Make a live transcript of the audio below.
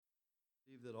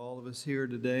That all of us here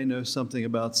today know something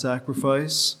about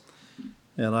sacrifice,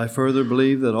 and I further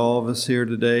believe that all of us here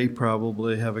today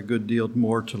probably have a good deal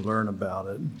more to learn about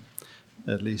it.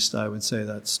 At least I would say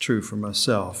that's true for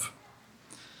myself.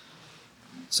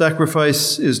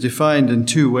 Sacrifice is defined in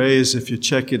two ways if you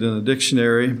check it in a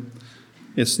dictionary.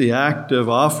 It's the act of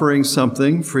offering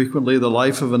something, frequently the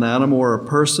life of an animal or a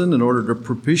person, in order to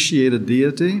propitiate a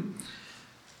deity.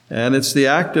 And it's the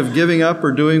act of giving up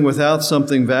or doing without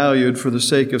something valued for the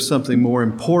sake of something more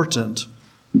important.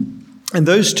 And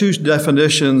those two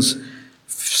definitions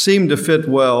seem to fit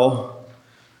well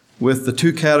with the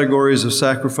two categories of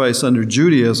sacrifice under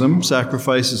Judaism,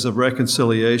 sacrifices of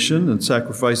reconciliation and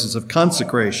sacrifices of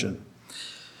consecration.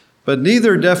 But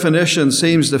neither definition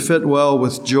seems to fit well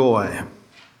with joy.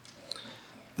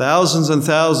 Thousands and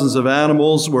thousands of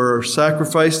animals were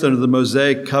sacrificed under the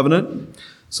Mosaic covenant,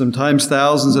 sometimes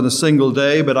thousands in a single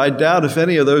day, but I doubt if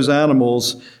any of those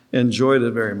animals enjoyed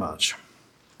it very much.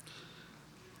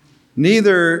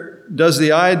 Neither does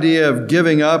the idea of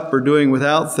giving up or doing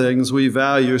without things we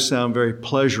value sound very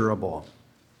pleasurable.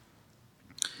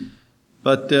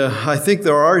 But I think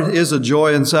is a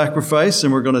joy in sacrifice,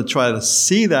 and we're going to try to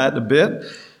see that a bit.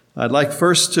 I'd like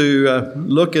first to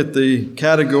look at the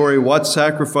category, what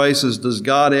sacrifices does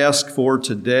God ask for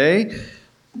today?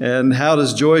 And how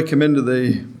does joy come into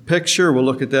the picture? We'll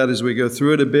look at that as we go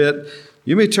through it a bit.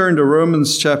 You may turn to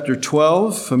Romans chapter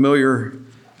 12, familiar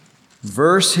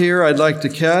verse here I'd like to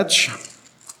catch.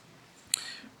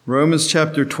 Romans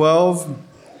chapter 12,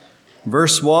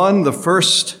 verse 1, the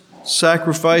first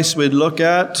sacrifice we'd look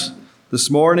at this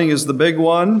morning is the big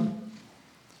one,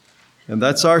 and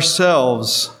that's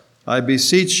ourselves. I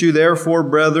beseech you, therefore,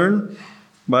 brethren,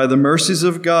 by the mercies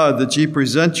of God, that ye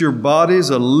present your bodies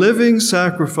a living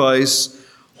sacrifice,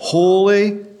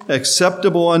 holy,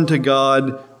 acceptable unto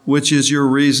God, which is your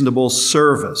reasonable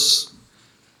service.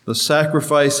 The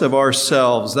sacrifice of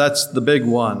ourselves, that's the big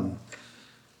one.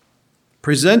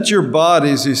 Present your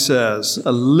bodies, he says,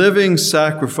 a living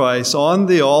sacrifice on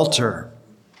the altar,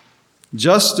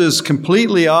 just as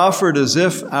completely offered as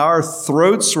if our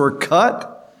throats were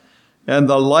cut and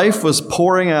the life was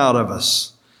pouring out of us.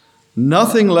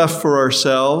 Nothing left for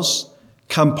ourselves,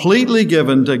 completely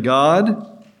given to God,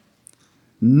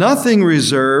 nothing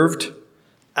reserved,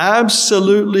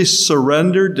 absolutely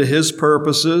surrendered to His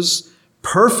purposes,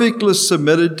 perfectly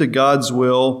submitted to God's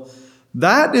will.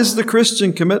 That is the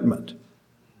Christian commitment.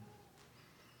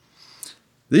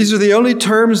 These are the only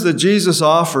terms that Jesus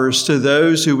offers to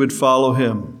those who would follow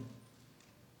Him.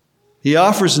 He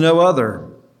offers no other.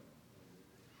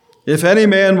 If any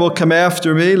man will come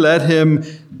after me, let him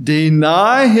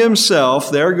deny himself.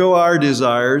 There go our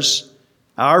desires,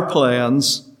 our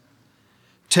plans.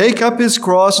 Take up his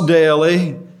cross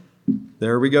daily.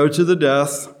 There we go to the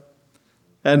death.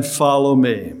 And follow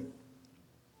me.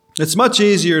 It's much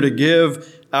easier to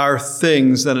give our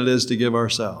things than it is to give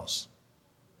ourselves.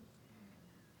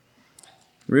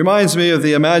 It reminds me of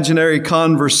the imaginary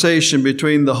conversation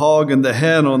between the hog and the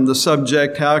hen on the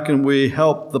subject, how can we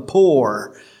help the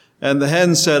poor? And the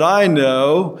hen said, I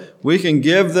know, we can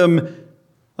give them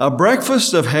a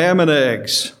breakfast of ham and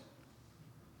eggs.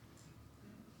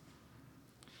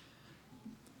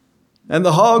 And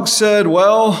the hog said,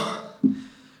 well,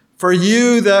 for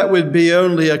you that would be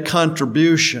only a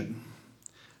contribution.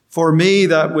 For me,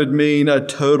 that would mean a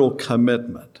total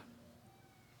commitment.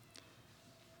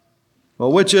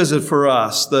 Well, which is it for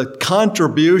us, the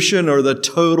contribution or the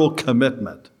total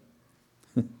commitment?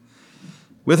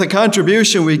 With a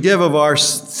contribution we give of our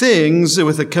things,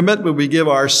 with a commitment we give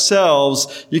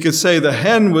ourselves, you could say the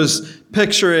hen was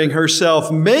picturing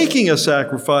herself making a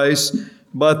sacrifice,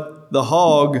 but the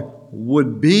hog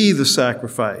would be the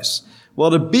sacrifice.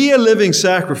 Well, to be a living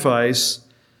sacrifice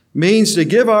means to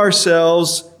give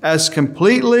ourselves as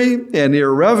completely and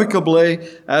irrevocably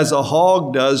as a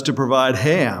hog does to provide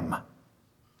ham.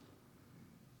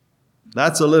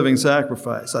 That's a living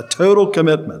sacrifice, a total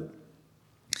commitment.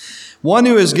 One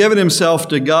who has given himself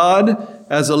to God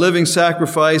as a living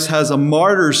sacrifice has a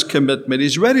martyr's commitment.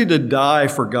 He's ready to die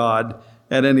for God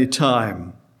at any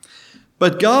time.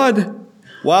 But God,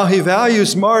 while He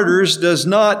values martyrs, does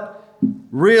not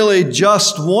really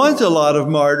just want a lot of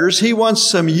martyrs. He wants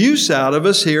some use out of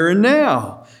us here and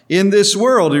now in this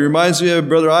world. He reminds me of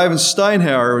Brother Ivan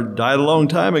Steinhauer, who died a long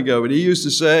time ago, but he used to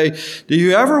say, do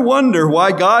you ever wonder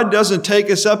why God doesn't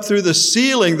take us up through the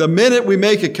ceiling the minute we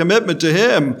make a commitment to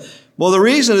Him? Well, the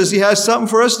reason is He has something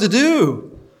for us to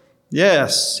do.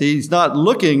 Yes, He's not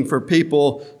looking for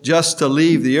people just to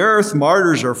leave the earth.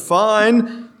 Martyrs are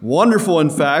fine, wonderful in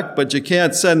fact, but you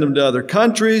can't send them to other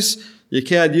countries. You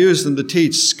can't use them to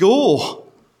teach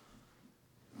school.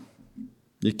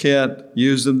 You can't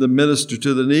use them to minister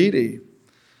to the needy.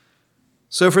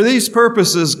 So for these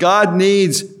purposes, God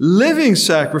needs living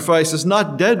sacrifices,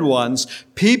 not dead ones.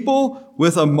 People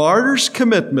with a martyr's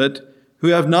commitment who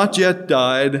have not yet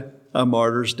died a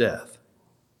martyr's death.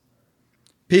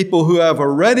 People who have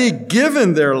already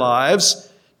given their lives,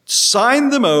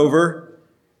 signed them over,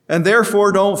 and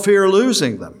therefore don't fear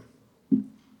losing them.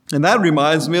 And that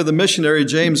reminds me of the missionary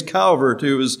James Calvert,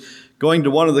 who was going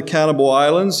to one of the Cannibal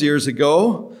Islands years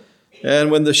ago.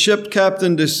 And when the ship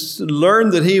captain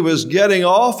learned that he was getting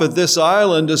off at this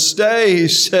island to stay, he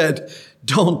said,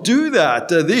 "Don't do that.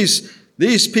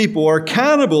 These people are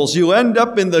cannibals. You end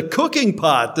up in the cooking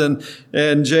pot."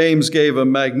 And James gave a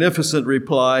magnificent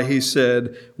reply. He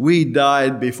said, "We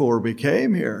died before we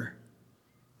came here."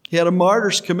 He had a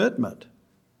martyr's commitment,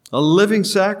 a living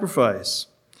sacrifice.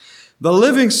 The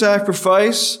living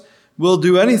sacrifice will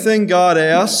do anything God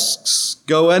asks,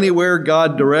 go anywhere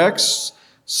God directs,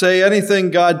 say anything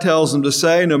God tells him to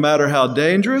say, no matter how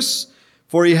dangerous,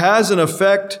 for he has in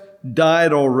effect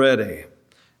died already,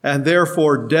 and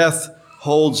therefore death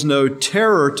holds no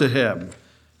terror to him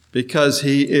because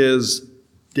he is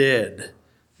dead.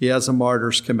 He has a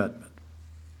martyr's commitment.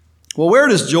 Well, where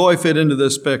does joy fit into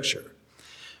this picture?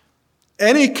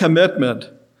 Any commitment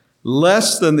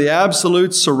less than the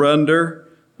absolute surrender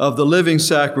of the living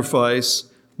sacrifice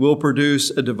will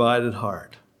produce a divided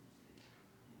heart.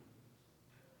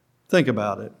 Think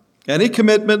about it. Any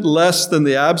commitment less than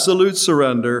the absolute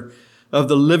surrender of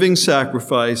the living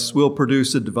sacrifice will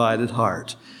produce a divided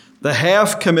heart. The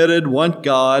half-committed want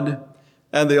God,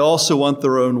 and they also want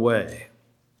their own way.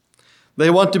 They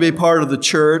want to be part of the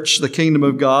church, the kingdom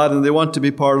of God, and they want to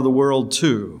be part of the world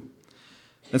too.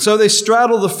 And so they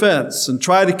straddle the fence and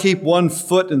try to keep one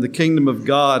foot in the kingdom of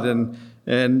God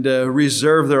and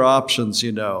reserve their options,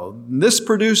 you know. And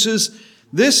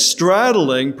this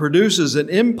straddling produces an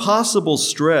impossible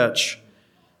stretch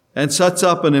and sets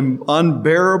up an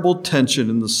unbearable tension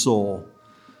in the soul.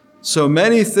 So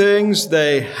many things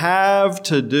they have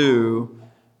to do,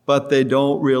 but they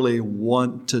don't really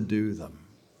want to do them.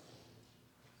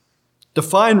 To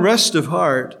find rest of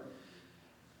heart,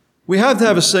 we have to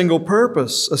have a single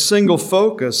purpose, a single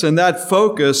focus, and that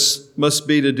focus must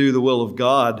be to do the will of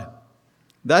God.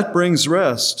 That brings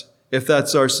rest, if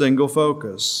that's our single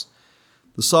focus.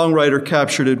 The songwriter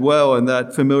captured it well in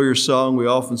that familiar song we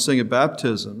often sing at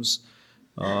baptisms,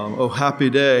 "O Happy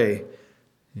Day."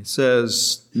 He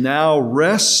says, "Now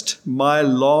rest my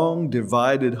long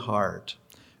divided heart,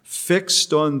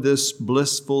 fixed on this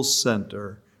blissful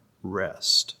center,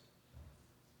 rest."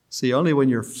 See, only when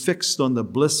you're fixed on the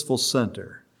blissful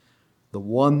center, the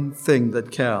one thing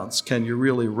that counts, can you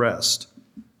really rest.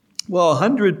 Well,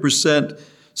 100%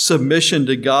 submission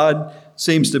to God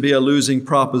seems to be a losing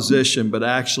proposition, but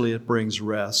actually it brings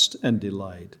rest and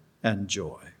delight and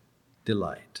joy.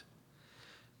 Delight.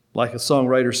 Like a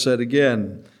songwriter said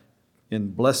again,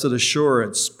 in blessed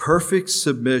assurance, perfect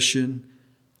submission,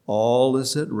 all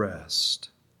is at rest.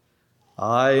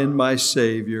 I in my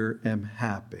Savior am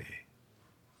happy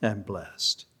and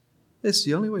blessed. It's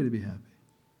the only way to be happy.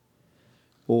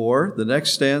 Or the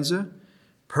next stanza,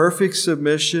 perfect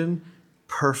submission,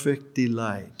 perfect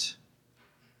delight.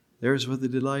 There's what the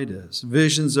delight is.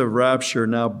 Visions of rapture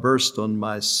now burst on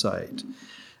my sight.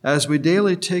 As we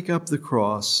daily take up the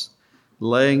cross,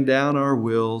 laying down our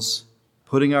wills,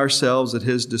 putting ourselves at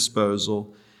his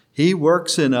disposal, he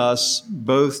works in us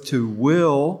both to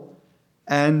will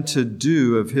and to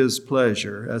do of his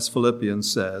pleasure, as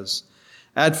Philippians says.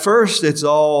 At first, it's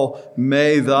all,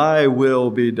 may thy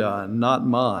will be done, not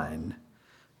mine.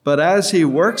 But as he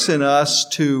works in us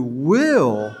to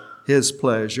will his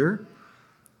pleasure,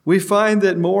 we find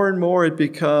that more and more it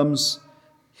becomes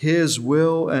his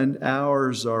will and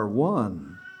ours are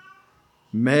one.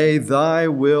 May thy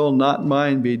will, not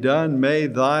mine, be done. May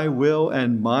thy will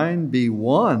and mine be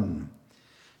one.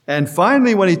 And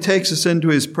finally, when he takes us into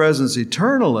his presence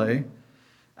eternally,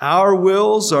 our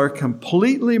wills are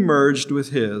completely merged with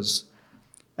his.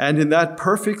 And in that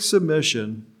perfect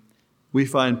submission, we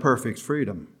find perfect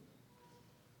freedom.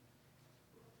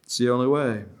 It's the only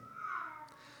way.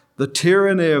 The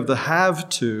tyranny of the have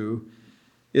to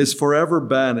is forever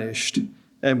banished,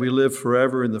 and we live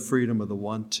forever in the freedom of the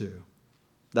want to.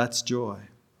 That's joy.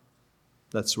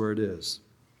 That's where it is.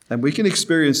 And we can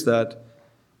experience that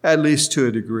at least to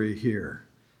a degree here,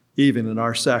 even in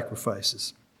our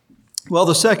sacrifices. Well,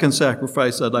 the second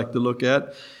sacrifice I'd like to look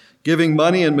at, giving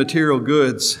money and material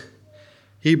goods.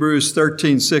 Hebrews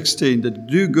 13:16, to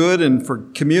do good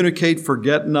and communicate,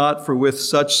 forget not, for with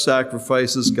such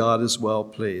sacrifices God is well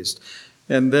pleased.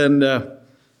 And then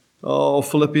Oh,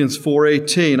 Philippians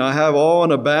 4:18, I have all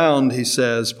and abound,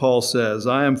 Paul says.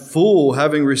 I am full,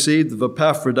 having received of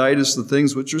Epaphroditus the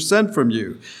things which are sent from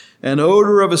you, an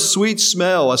odor of a sweet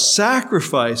smell, a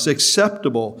sacrifice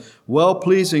acceptable,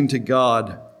 well-pleasing to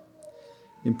God.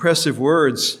 Impressive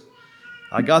words.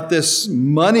 I got this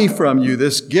money from you,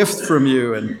 this gift from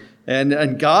you,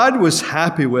 and God was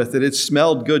happy with it. It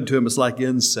smelled good to him. It's like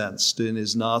incense in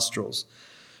his nostrils.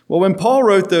 Well, when Paul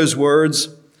wrote those words,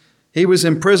 he was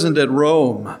imprisoned at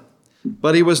Rome,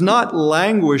 but he was not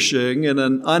languishing in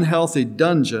an unhealthy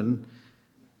dungeon.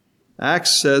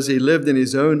 Acts says he lived in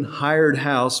his own hired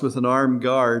house with an armed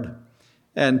guard,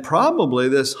 and probably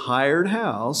this hired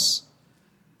house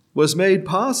was made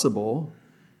possible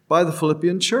by the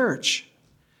Philippian church.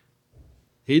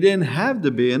 He didn't have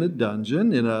to be in a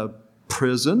dungeon, in a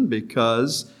prison,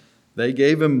 because they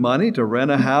gave him money to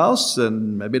rent a house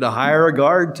and maybe to hire a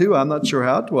guard too. I'm not sure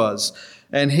how it was.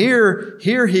 And here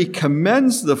he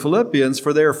commends the Philippians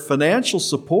for their financial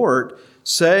support,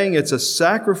 saying it's a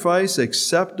sacrifice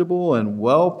acceptable and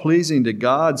well-pleasing to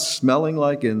God, smelling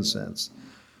like incense.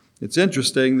 It's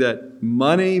interesting that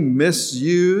money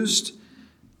misused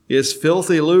is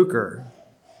filthy lucre,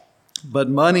 but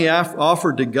money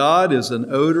offered to God is an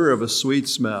odor of a sweet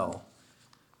smell.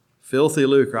 Filthy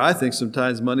lucre. I think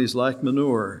sometimes money's like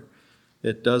manure.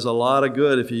 It does a lot of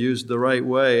good if you use it the right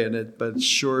way, but it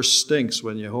sure stinks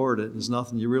when you hoard it. There's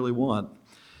nothing you really want.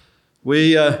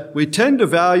 We tend to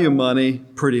value money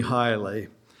pretty highly.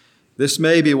 This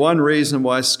may be one reason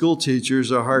why school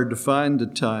teachers are hard to find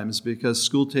at times, because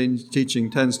school teaching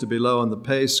tends to be low on the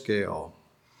pay scale.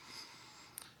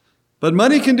 But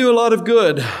money can do a lot of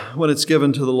good when it's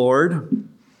given to the Lord.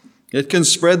 It can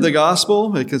spread the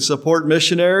gospel. It can support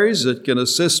missionaries. It can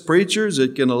assist preachers.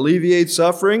 It can alleviate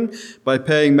suffering by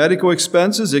paying medical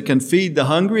expenses. It can feed the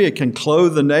hungry. It can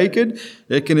clothe the naked.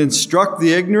 It can instruct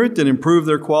the ignorant and improve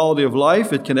their quality of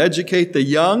life. It can educate the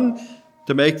young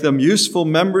to make them useful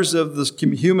members of the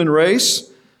human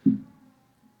race.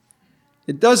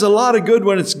 It does a lot of good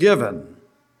when it's given.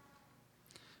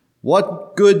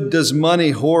 What good does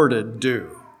money hoarded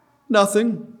do?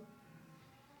 Nothing.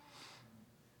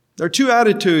 There are two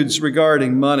attitudes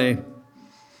regarding money.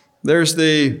 There's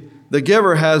the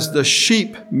giver has the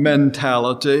sheep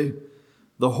mentality.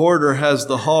 The hoarder has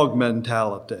the hog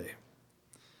mentality.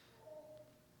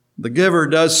 The giver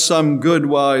does some good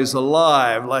while he's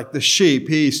alive, like the sheep.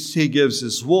 He gives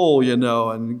his wool,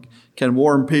 and can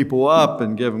warm people up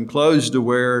and give them clothes to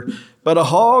wear. But a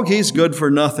hog, he's good for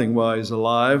nothing while he's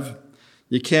alive.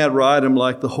 You can't ride him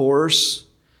like the horse.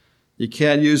 You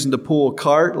can't use him to pull a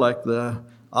cart like the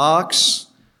ox.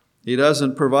 He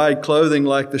doesn't provide clothing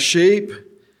like the sheep.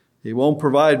 He won't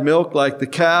provide milk like the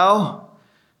cow.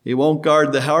 He won't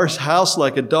guard the house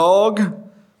like a dog.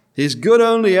 He's good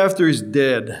only after he's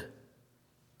dead.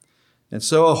 And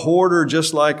so a hoarder,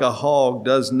 just like a hog,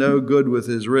 does no good with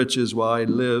his riches while he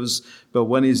lives. But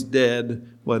when he's dead,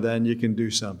 well, then you can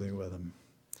do something with him.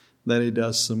 Then he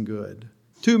does some good.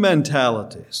 Two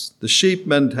mentalities, the sheep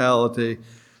mentality,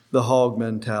 the hog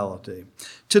mentality.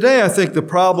 Today, I think the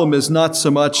problem is not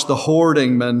so much the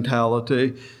hoarding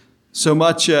mentality, so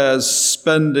much as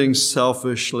spending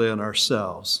selfishly on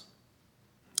ourselves.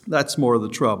 That's more the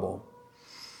trouble.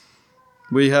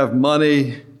 We have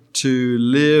money to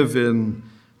live in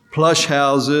plush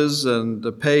houses and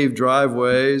to pave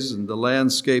driveways and to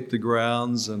landscape the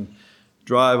grounds and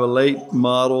drive a late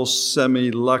model,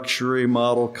 semi-luxury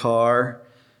model car.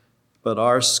 But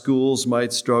our schools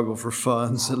might struggle for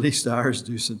funds, at least ours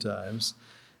do sometimes.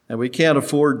 And we can't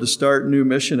afford to start new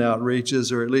mission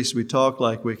outreaches, or at least we talk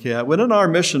like we can. Within our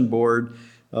mission board,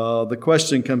 the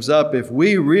question comes up, if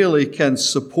we really can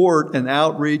support an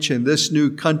outreach in this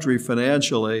new country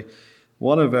financially.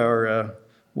 One of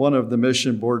the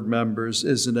mission board members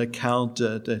is an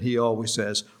accountant, and he always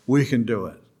says, we can do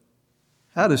it.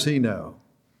 How does he know?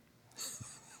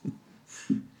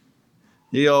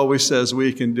 He always says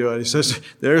we can do it. He says,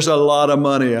 there's a lot of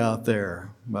money out there.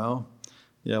 Well,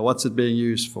 yeah, what's it being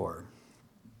used for?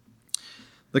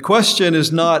 The question is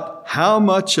not how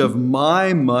much of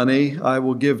my money I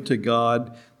will give to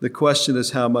God. The question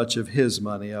is how much of his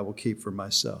money I will keep for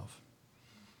myself.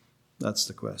 That's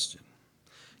the question.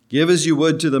 Give as you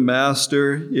would to the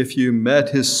master if you met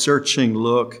his searching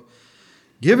look.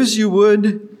 Give as you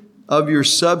would of your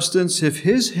substance if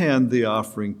his hand the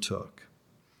offering took.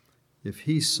 If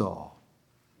he saw,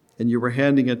 and you were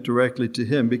handing it directly to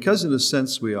him, because in a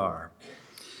sense we are.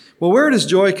 Well, where does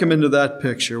joy come into that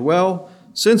picture? Well,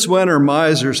 since when are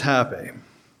misers happy?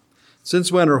 Since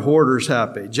when are hoarders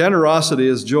happy? Generosity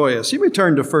is joyous. You may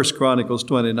turn to 1 Chronicles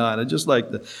 29. I'd just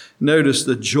like to notice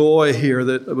the joy here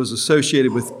that was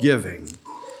associated with giving.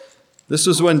 This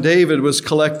is when David was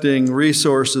collecting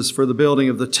resources for the building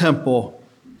of the temple.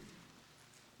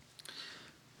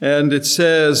 And it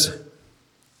says,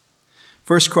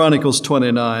 1 Chronicles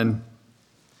 29,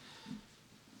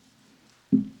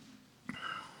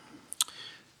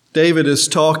 David is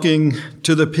talking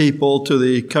to the people, to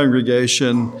the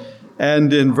congregation,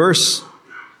 and in verse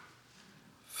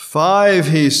 5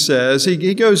 he says,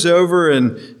 he goes over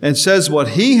and says what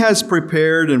he has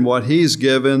prepared and what he's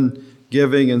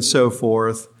giving and so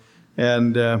forth.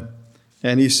 And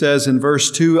he says in verse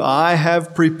 2, I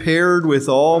have prepared with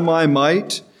all my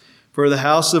might for the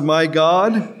house of my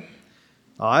God.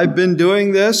 I've been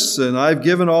doing this and I've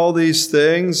given all these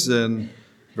things. And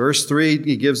verse 3,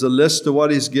 he gives a list of what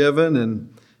he's given,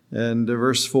 and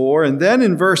verse 4. And then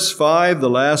in verse 5, the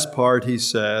last part, he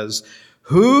says,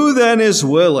 who then is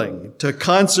willing to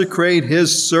consecrate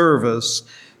his service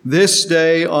this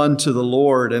day unto the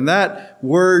Lord? And that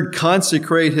word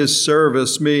consecrate his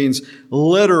service means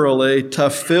literally to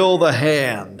fill the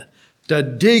hand, to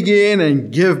dig in and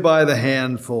give by the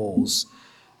handfuls.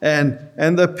 And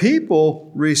the people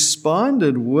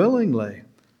responded willingly.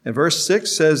 And verse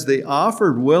 6 says they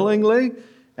offered willingly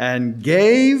and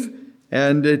gave,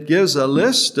 and it gives a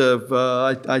list of,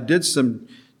 I did some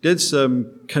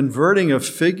converting of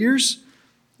figures,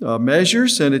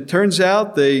 measures, and it turns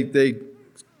out they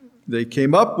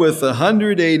came up with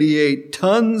 188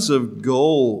 tons of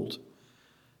gold.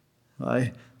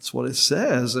 That's what it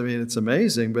says. I mean, it's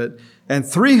amazing. And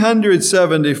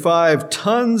 375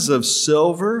 tons of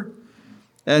silver,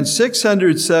 and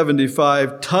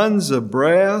 675 tons of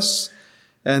brass,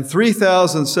 and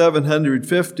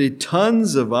 3,750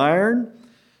 tons of iron.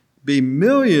 Be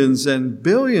millions and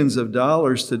billions of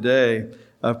dollars today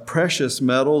of precious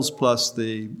metals, plus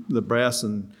the brass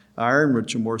and iron,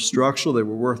 which are more structural. They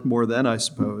were worth more then, I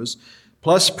suppose.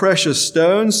 Plus precious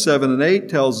stones. 7 and 8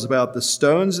 tells us about the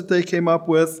stones that they came up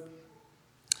with.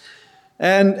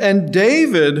 And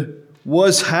David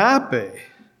was happy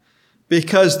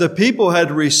because the people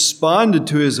had responded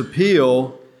to his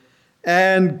appeal,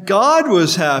 and God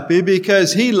was happy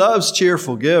because he loves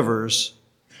cheerful givers.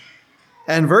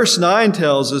 And verse 9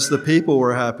 tells us the people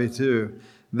were happy too.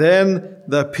 Then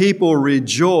the people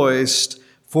rejoiced,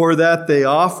 for that they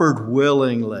offered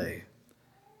willingly.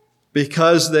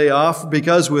 Because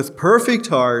with perfect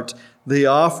heart they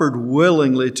offered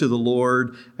willingly to the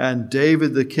Lord, and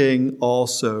David the king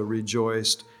also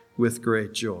rejoiced with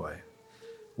great joy.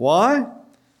 Why?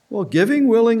 Well, giving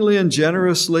willingly and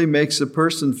generously makes a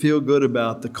person feel good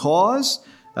about the cause,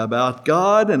 about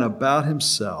God, and about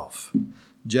himself.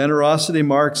 Generosity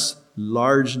marks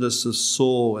largeness of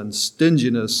soul, and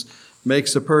stinginess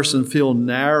makes a person feel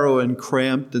narrow and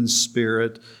cramped in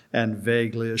spirit and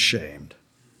vaguely ashamed.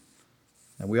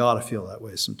 And we ought to feel that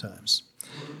way sometimes.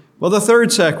 Well, the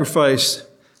third sacrifice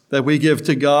that we give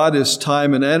to God is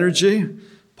time and energy.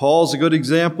 Paul's a good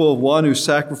example of one who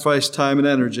sacrificed time and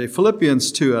energy.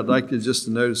 Philippians 2, I'd like you just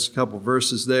to notice a couple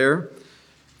verses there.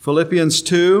 Philippians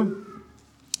 2,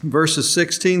 verses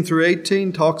 16 through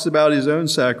 18 talks about his own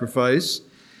sacrifice.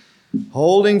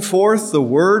 Holding forth the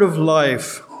word of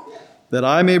life, that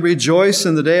I may rejoice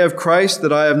in the day of Christ,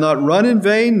 that I have not run in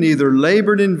vain, neither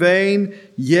labored in vain.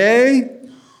 Yea,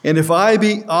 and if I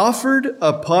be offered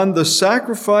upon the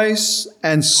sacrifice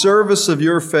and service of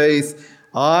your faith,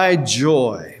 I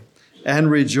joy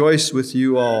and rejoice with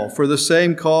you all. For the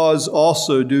same cause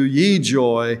also do ye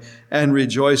joy and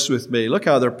rejoice with me. Look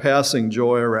how they're passing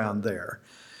joy around there.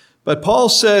 But Paul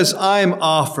says, I'm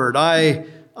offered.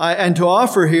 And to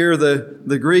offer here,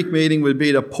 the Greek meaning would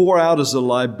be to pour out as a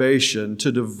libation,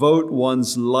 to devote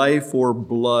one's life or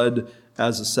blood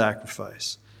as a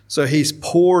sacrifice. So he's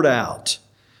poured out,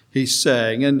 he's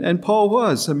saying. And Paul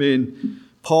was.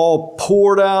 Paul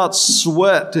poured out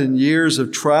sweat in years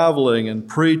of traveling and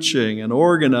preaching and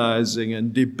organizing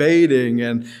and debating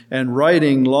and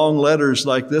writing long letters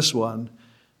like this one.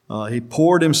 He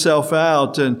poured himself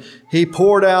out, and he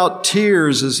poured out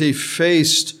tears as he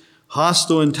faced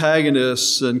hostile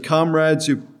antagonists and comrades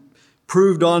who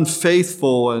proved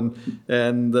unfaithful,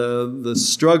 and the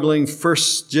struggling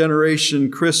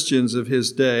first-generation Christians of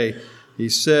his day. He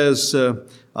says,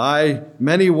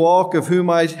 many walk, of whom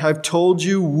I have told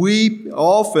you, weep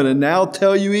often, and now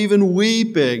tell you even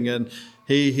weeping. And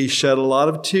he shed a lot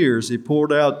of tears. He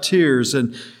poured out tears,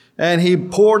 and he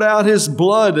poured out his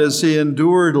blood as he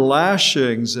endured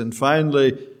lashings and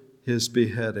finally his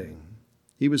beheading.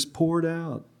 He was poured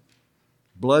out.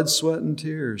 Blood, sweat, and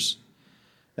tears.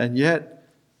 And yet,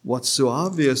 what's so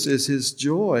obvious is his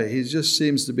joy. He just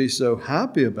seems to be so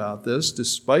happy about this,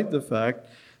 despite the fact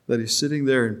that he's sitting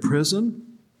there in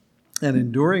prison and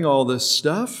enduring all this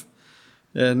stuff.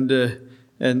 And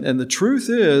the truth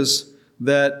is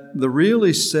that the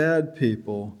really sad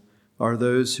people are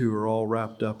those who are all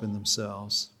wrapped up in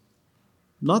themselves.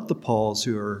 Not the Pauls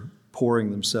who are pouring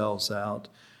themselves out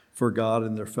for God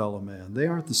and their fellow man. They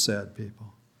aren't the sad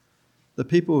people. The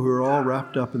people who are all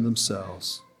wrapped up in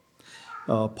themselves.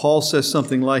 Paul says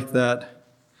something like that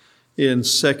in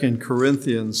 2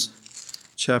 Corinthians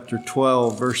chapter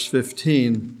 12, verse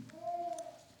 15.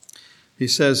 He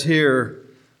says here,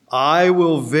 I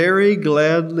will very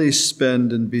gladly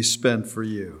spend and be spent for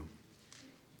you.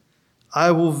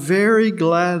 I will very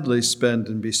gladly spend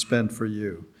and be spent for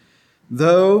you.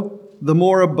 Though the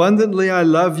more abundantly I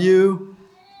love you,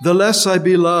 the less I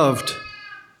be loved.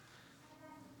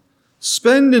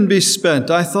 Spend and be spent.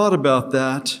 I thought about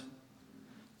that.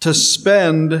 To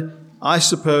spend, I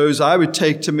suppose, I would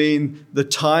take to mean the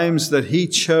times that he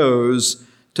chose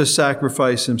to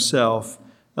sacrifice himself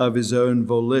of his own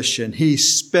volition. He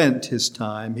spent his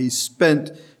time. He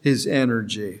spent his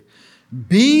energy.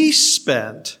 Be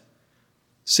spent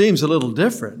seems a little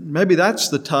different. Maybe that's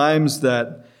the times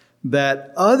that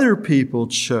other people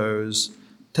chose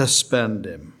to spend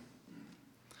him,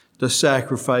 to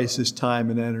sacrifice his time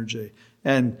and energy.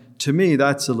 And to me,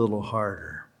 that's a little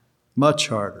harder, much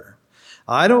harder.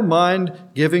 I don't mind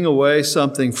giving away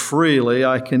something freely.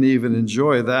 I can even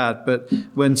enjoy that. But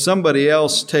when somebody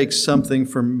else takes something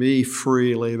from me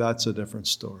freely, that's a different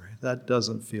story. That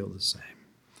doesn't feel the same.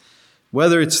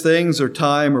 Whether it's things or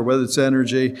time or whether it's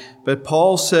energy. But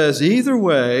Paul says either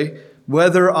way,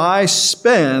 whether I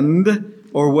spend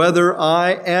or whether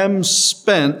I am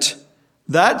spent,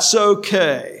 that's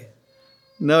okay.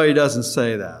 No, he doesn't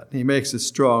say that. He makes it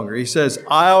stronger. He says,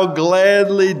 I'll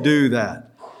gladly do that.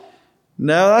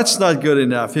 No, that's not good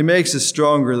enough. He makes it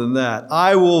stronger than that.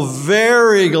 I will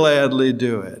very gladly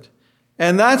do it.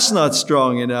 And that's not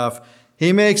strong enough.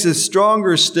 He makes it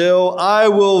stronger still. I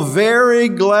will very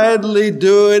gladly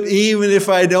do it even if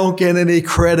I don't get any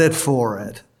credit for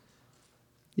it.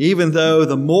 Even though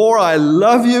the more I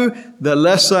love you, the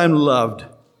less I'm loved.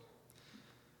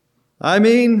 I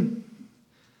mean,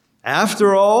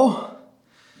 after all,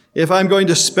 if I'm going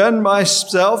to spend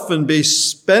myself and be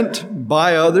spent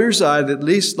by others, I'd at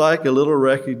least like a little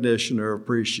recognition or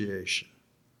appreciation.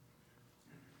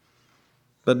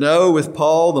 But no, with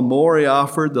Paul, the more he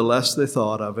offered, the less they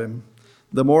thought of him.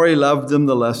 The more he loved them,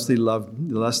 the less they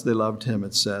loved him,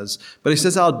 it says. But he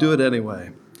says, I'll do it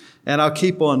anyway. And I'll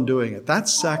keep on doing it.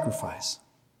 That's sacrifice.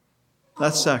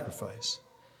 That's sacrifice.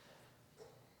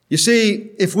 You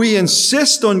see, if we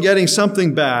insist on getting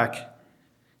something back,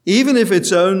 even if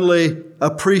it's only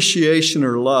appreciation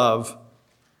or love,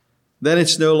 then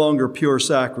it's no longer pure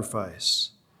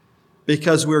sacrifice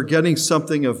because we're getting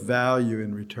something of value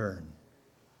in return.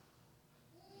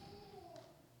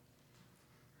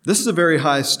 This is a very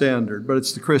high standard, but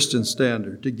it's the Christian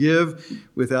standard. To give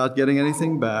without getting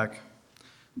anything back,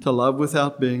 to love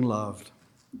without being loved,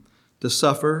 to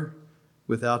suffer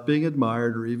without being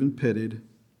admired or even pitied,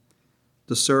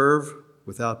 to serve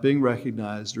without being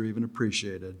recognized or even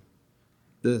appreciated.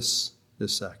 This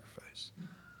is sacrifice.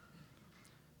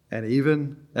 And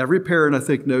even every parent, I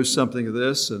think, knows something of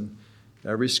this, and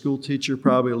every school teacher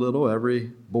probably a little,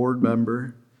 every board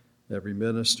member, every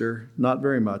minister, not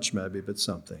very much maybe, but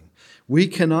something. We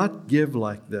cannot give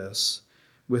like this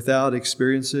without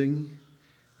experiencing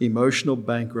emotional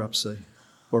bankruptcy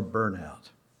or burnout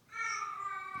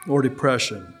or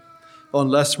depression,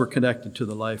 unless we're connected to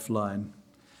the lifeline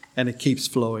and it keeps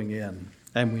flowing in,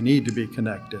 and we need to be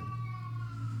connected.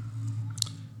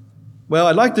 Well,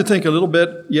 I'd like to think a little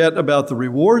bit yet about the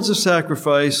rewards of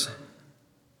sacrifice.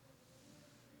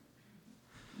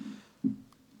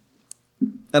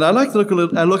 And I'd like to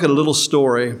look at a little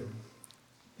story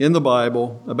in the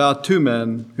Bible about two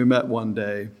men who met one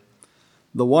day.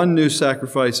 The one knew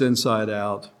sacrifice inside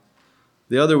out.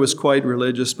 The other was quite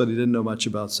religious, but he didn't know much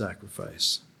about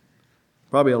sacrifice.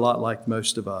 Probably a lot like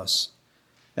most of us.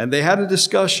 And they had a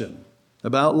discussion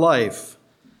about life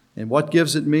and what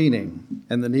gives it meaning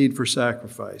and the need for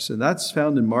sacrifice. And that's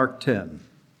found in Mark 10.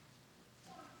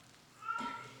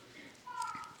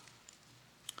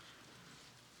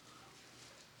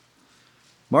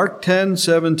 Mark 10,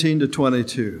 17 to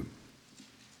 22.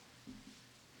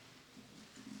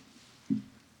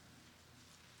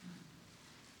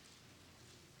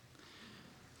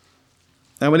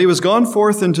 And when he was gone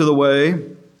forth into the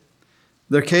way,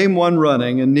 there came one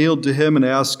running and kneeled to him and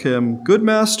asked him, Good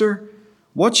master,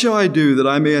 what shall I do that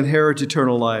I may inherit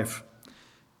eternal life?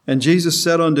 And Jesus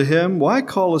said unto him, Why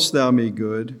callest thou me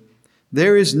good?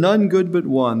 There is none good but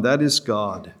one, that is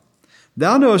God.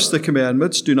 Thou knowest the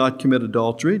commandments, do not commit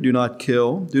adultery, do not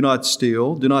kill, do not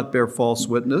steal, do not bear false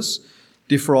witness,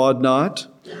 defraud not,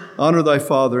 honor thy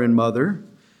father and mother.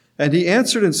 And he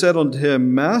answered and said unto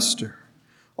him, Master,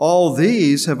 all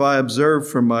these have I observed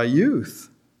from my youth.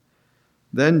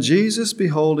 Then Jesus,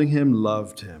 beholding him,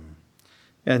 loved him,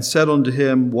 and said unto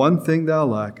him, One thing thou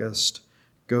lackest,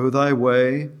 go thy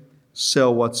way,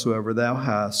 sell whatsoever thou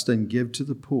hast, and give to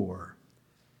the poor,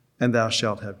 and thou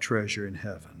shalt have treasure in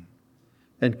heaven.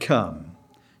 And come,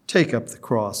 take up the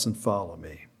cross and follow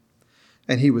me.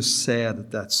 And he was sad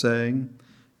at that saying,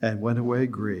 and went away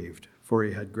grieved, for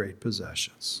he had great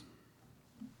possessions.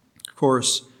 Of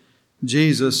course,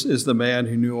 Jesus is the man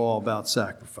who knew all about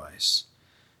sacrifice.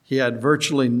 He had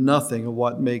virtually nothing of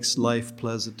what makes life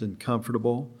pleasant and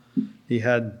comfortable. He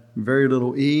had very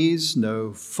little ease,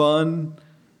 no fun,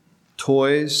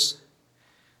 toys.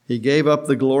 He gave up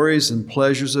the glories and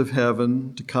pleasures of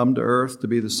heaven to come to earth to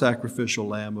be the sacrificial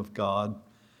Lamb of God.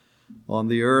 On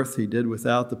the earth, he did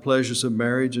without the pleasures of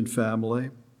marriage and family.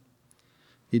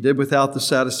 He did without the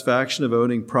satisfaction of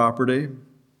owning property.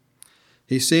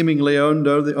 He seemingly owned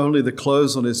only the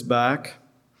clothes on his back.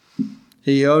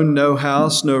 He owned no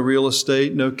house, no real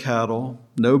estate, no cattle,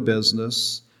 no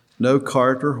business, no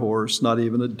cart or horse, not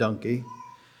even a donkey.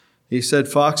 He said,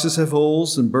 Foxes have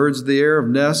holes and birds of the air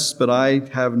have nests, but I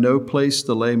have no place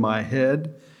to lay my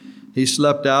head. He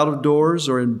slept out of doors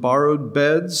or in borrowed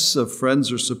beds of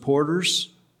friends or supporters.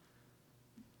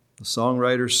 The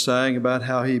songwriters sang about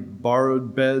how he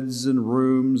borrowed beds and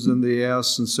rooms in the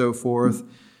ass and so forth.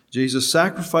 Jesus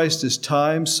sacrificed his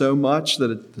time so much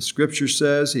that the scripture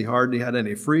says he hardly had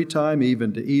any free time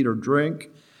even to eat or drink.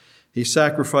 He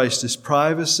sacrificed his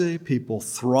privacy. People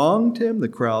thronged him. The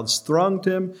crowds thronged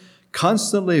him,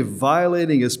 constantly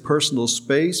violating his personal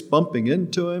space, bumping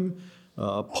into him,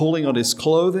 pulling on his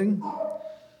clothing.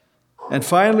 And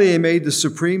finally, he made the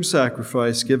supreme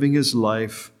sacrifice, giving his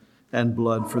life and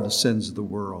blood for the sins of the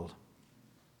world.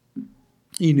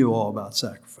 He knew all about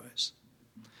sacrifice.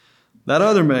 That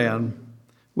other man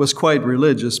was quite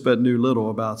religious, but knew little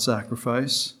about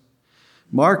sacrifice.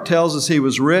 Mark tells us he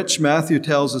was rich, Matthew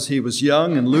tells us he was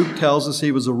young, and Luke tells us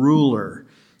he was a ruler.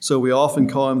 So we often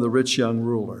call him the rich young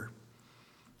ruler.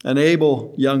 An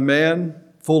able young man,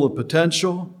 full of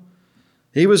potential.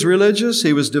 He was religious,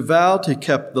 he was devout, he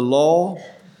kept the law,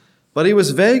 but he was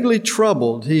vaguely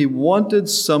troubled. He wanted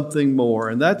something more,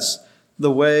 and that's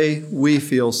the way we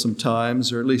feel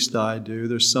sometimes, or at least I do.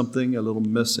 There's something a little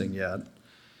missing yet.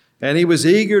 And he was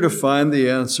eager to find the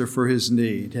answer for his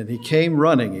need, and he came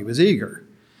running. He was eager.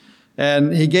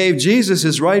 And he gave Jesus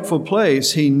his rightful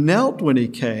place. He knelt when he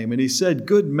came, and he said,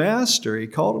 Good Master. He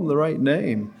called him the right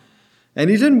name. And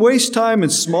he didn't waste time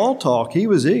in small talk. He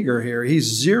was eager here. He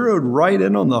zeroed right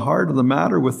in on the heart of the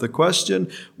matter with the question,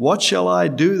 What shall I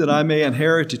do that I may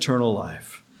inherit eternal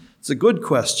life? It's a good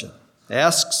question.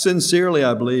 Ask sincerely,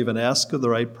 I believe, and ask of the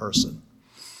right person.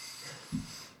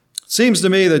 It seems to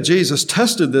me that Jesus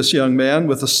tested this young man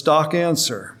with a stock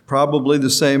answer, probably the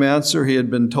same answer he had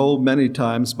been told many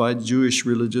times by Jewish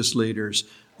religious leaders: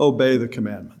 obey the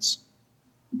commandments.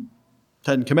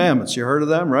 10 Commandments, you heard of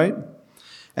them, right?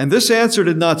 And this answer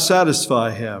did not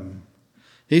satisfy him.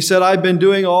 He said, I've been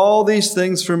doing all these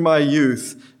things from my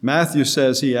youth. Matthew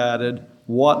says, he added,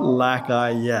 what lack I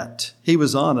yet? He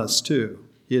was honest too.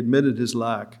 He admitted his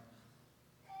lack.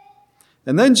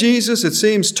 And then Jesus, it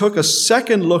seems, took a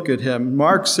second look at him.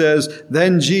 Mark says,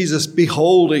 then Jesus,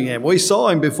 beholding him. We saw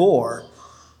him before.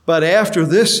 But after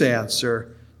this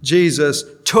answer, Jesus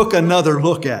took another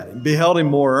look at him, beheld him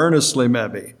more earnestly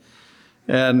maybe.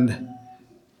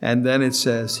 And then it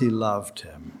says he loved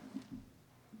him.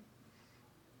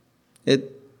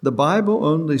 The Bible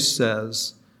only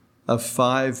says of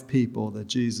 5 people that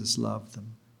Jesus loved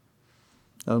them.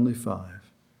 Only 5.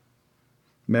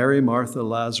 Mary, Martha,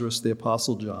 Lazarus, the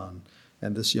Apostle John,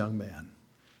 and this young man.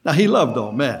 Now, he loved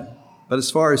all men, but as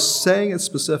far as saying it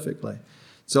specifically,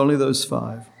 it's only those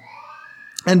 5.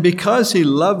 And because he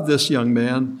loved this young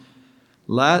man,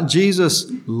 Jesus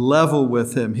leveled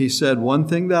with him. He said, one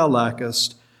thing thou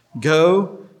lackest,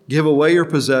 go, give away your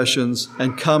possessions,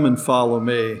 and come and follow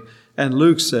me. And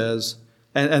Luke says,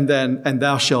 and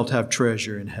thou shalt have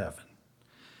treasure in heaven.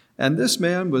 And this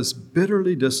man was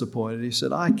bitterly disappointed. He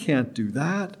said, I can't do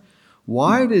that.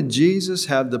 Why did Jesus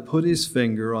have to put his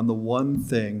finger on the one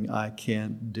thing I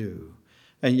can't do?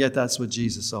 And yet that's what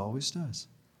Jesus always does.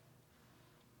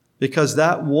 Because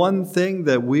that one thing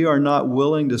that we are not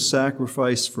willing to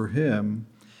sacrifice for him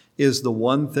is the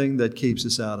one thing that keeps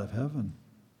us out of heaven.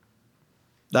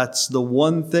 That's the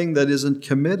one thing that isn't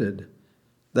committed,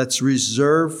 that's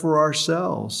reserved for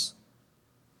ourselves.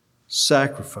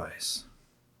 Sacrifice.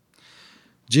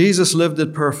 Jesus lived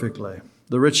it perfectly.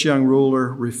 The rich young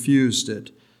ruler refused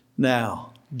it.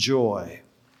 Now, joy.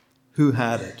 Who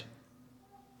had it?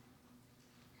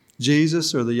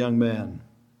 Jesus or the young man?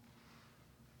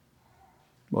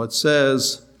 Well, it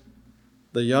says,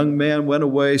 the young man went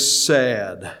away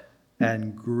sad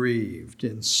and grieved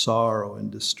in sorrow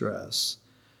and distress.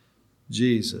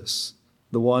 Jesus,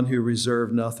 the one who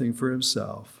reserved nothing for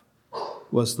himself,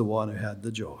 was the one who had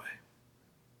the joy.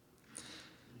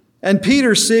 And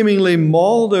Peter seemingly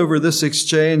mulled over this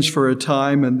exchange for a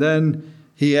time, and then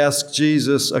he asked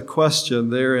Jesus a question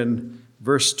there in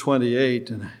verse 28.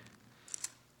 And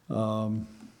I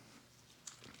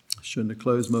shouldn't have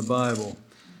closed my Bible.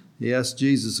 He asked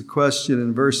Jesus a question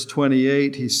in verse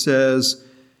 28. He says,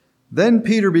 "Then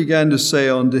Peter began to say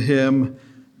unto him,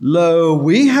 Lo,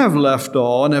 we have left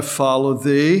all and have followed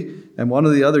thee." And one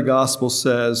of the other gospels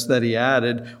says that he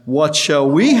added, "What shall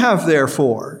we have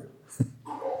therefore?"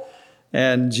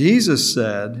 And Jesus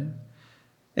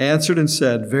answered and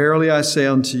said, "Verily I say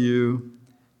unto you,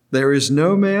 there is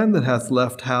no man that hath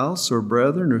left house or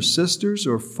brethren or sisters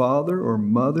or father or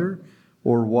mother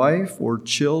or wife or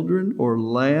children or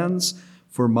lands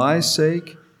for my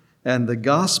sake and the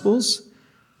gospel's,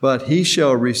 but he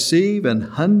shall receive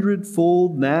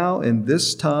 100-fold now in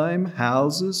this time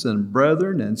houses and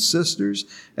brethren and sisters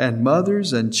and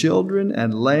mothers and children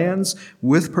and lands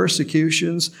with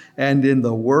persecutions, and in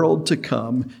the world to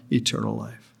come eternal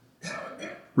life."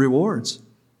 Rewards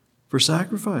for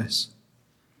sacrifice.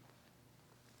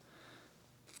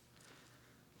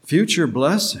 Future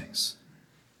blessings.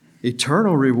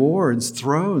 Eternal rewards,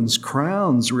 thrones,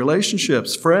 crowns,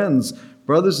 relationships, friends,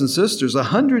 brothers and sisters.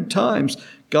 100 times,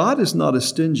 God is not a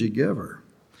stingy giver.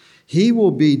 He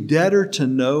will be debtor to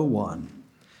no one.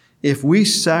 If we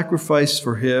sacrifice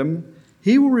for him,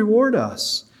 he will reward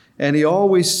us. And he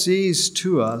always sees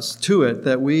to it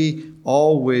that we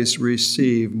always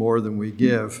receive more than we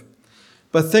give.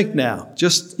 But think now,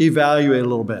 just evaluate a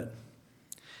little bit.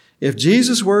 If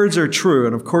Jesus' words are true,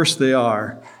 and of course they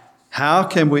are, how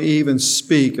can we even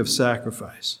speak of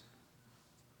sacrifice?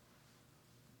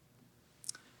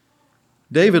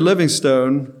 David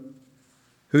Livingstone,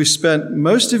 who spent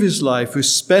his life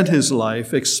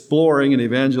exploring and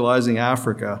evangelizing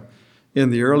Africa in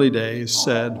the early days,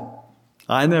 said,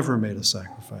 "I never made a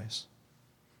sacrifice.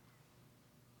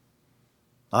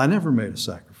 I never made a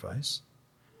sacrifice."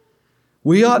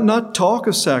 We ought not talk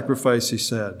of sacrifice, he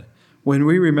said, when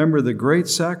we remember the great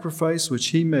sacrifice which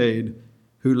he made,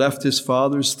 who left his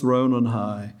Father's throne on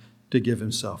high to give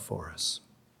himself for us.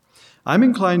 I'm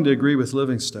inclined to agree with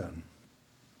Livingstone.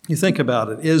 You think about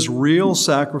it. Is real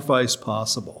sacrifice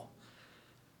possible?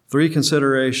 3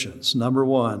 considerations. Number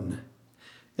 1,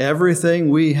 everything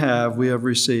we have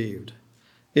received.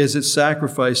 Is it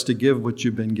sacrifice to give what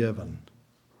you've been given?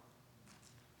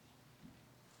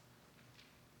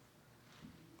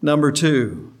 Number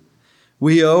 2,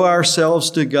 we owe ourselves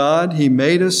to God. He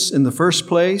made us in the first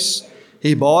place.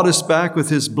 He bought us back with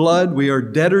his blood. We are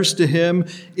debtors to him.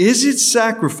 Is it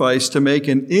sacrifice to make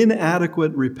an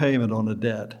inadequate repayment on a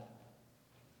debt?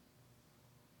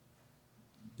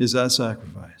 Is that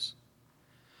sacrifice?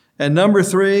 And number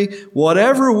 3,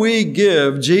 whatever we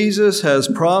give, Jesus has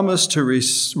promised to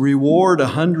reward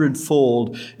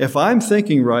 100-fold. If I'm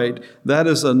thinking right, that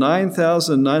is a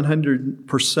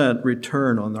 9,900%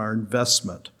 return on our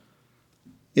investment.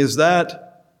 Is that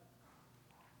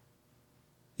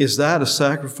a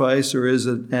sacrifice, or is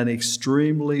it an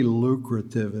extremely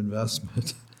lucrative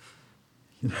investment?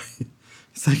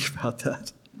 Think about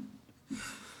that.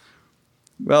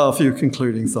 Well, a few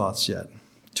concluding thoughts yet.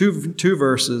 Two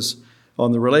verses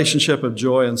on the relationship of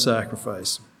joy and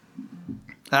sacrifice.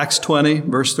 Acts 20,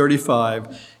 verse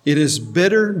 35, "It is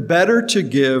better to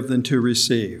give than to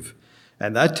receive."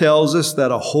 And that tells us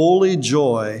that a holy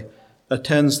joy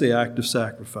attends the act of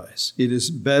sacrifice. It is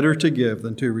better to give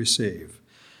than to receive.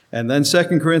 And then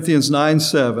 2 Corinthians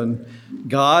 9:7,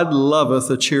 "God loveth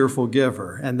a cheerful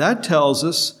giver." And that tells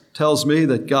me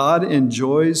that God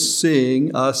enjoys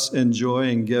seeing us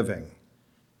enjoying giving.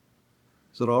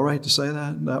 Is it all right to say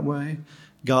that way?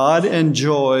 God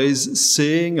enjoys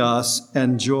seeing us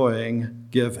enjoying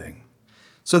giving.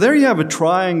 So there you have a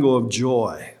triangle of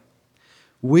joy.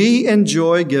 We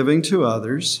enjoy giving to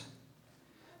others.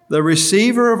 The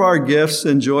receiver of our gifts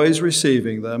enjoys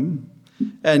receiving them.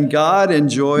 And God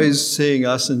enjoys seeing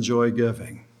us enjoy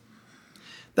giving.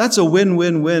 That's a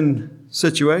win-win-win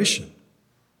situation.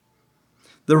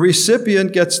 The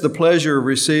recipient gets the pleasure of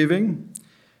receiving.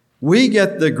 We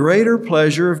get the greater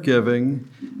pleasure of giving,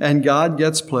 and God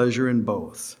gets pleasure in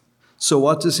both. So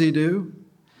what does he do?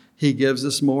 He gives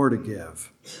us more to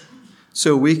give,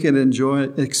 so we can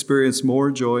experience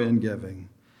more joy in giving,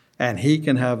 and he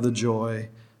can have the joy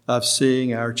of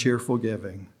seeing our cheerful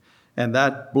giving. And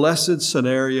that blessed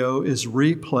scenario is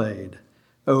replayed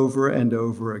over and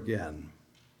over again.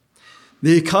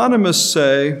 The economists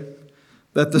say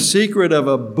that the secret of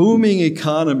a booming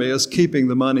economy is keeping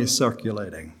the money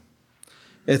circulating.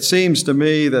 It seems to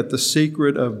me that the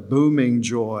secret of booming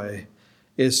joy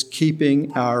is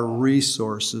keeping our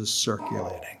resources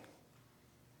circulating.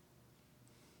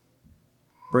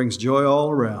 Brings joy all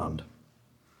around.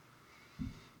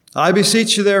 I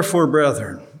beseech you, therefore,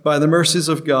 brethren, by the mercies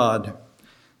of God,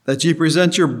 that ye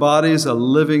present your bodies a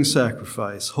living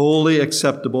sacrifice, wholly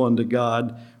acceptable unto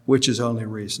God, which is only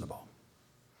reasonable.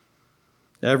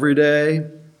 Every day,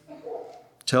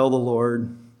 tell the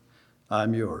Lord,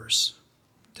 I'm yours.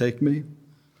 Take me.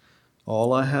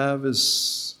 All I have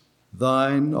is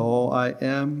thine, all I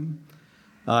am.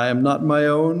 I am not my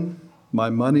own. My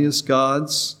money is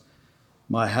God's.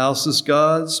 My house is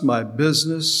God's. My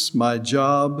business, my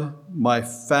job, my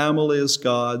family is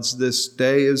God's. This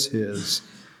day is his.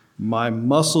 My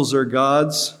muscles are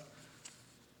God's.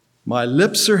 My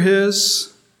lips are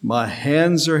his. My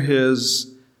hands are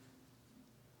his.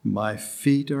 My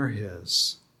feet are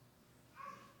his.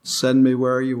 Send me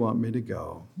where you want me to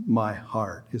go. My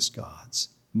heart is God's.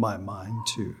 My mind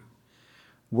too.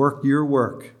 Work your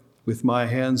work with my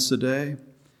hands today.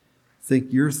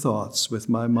 Think your thoughts with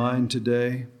my mind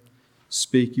today.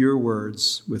 Speak your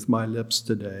words with my lips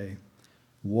today.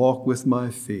 Walk with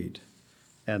my feet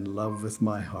and love with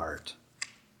my heart.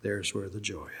 There's where the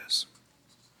joy is.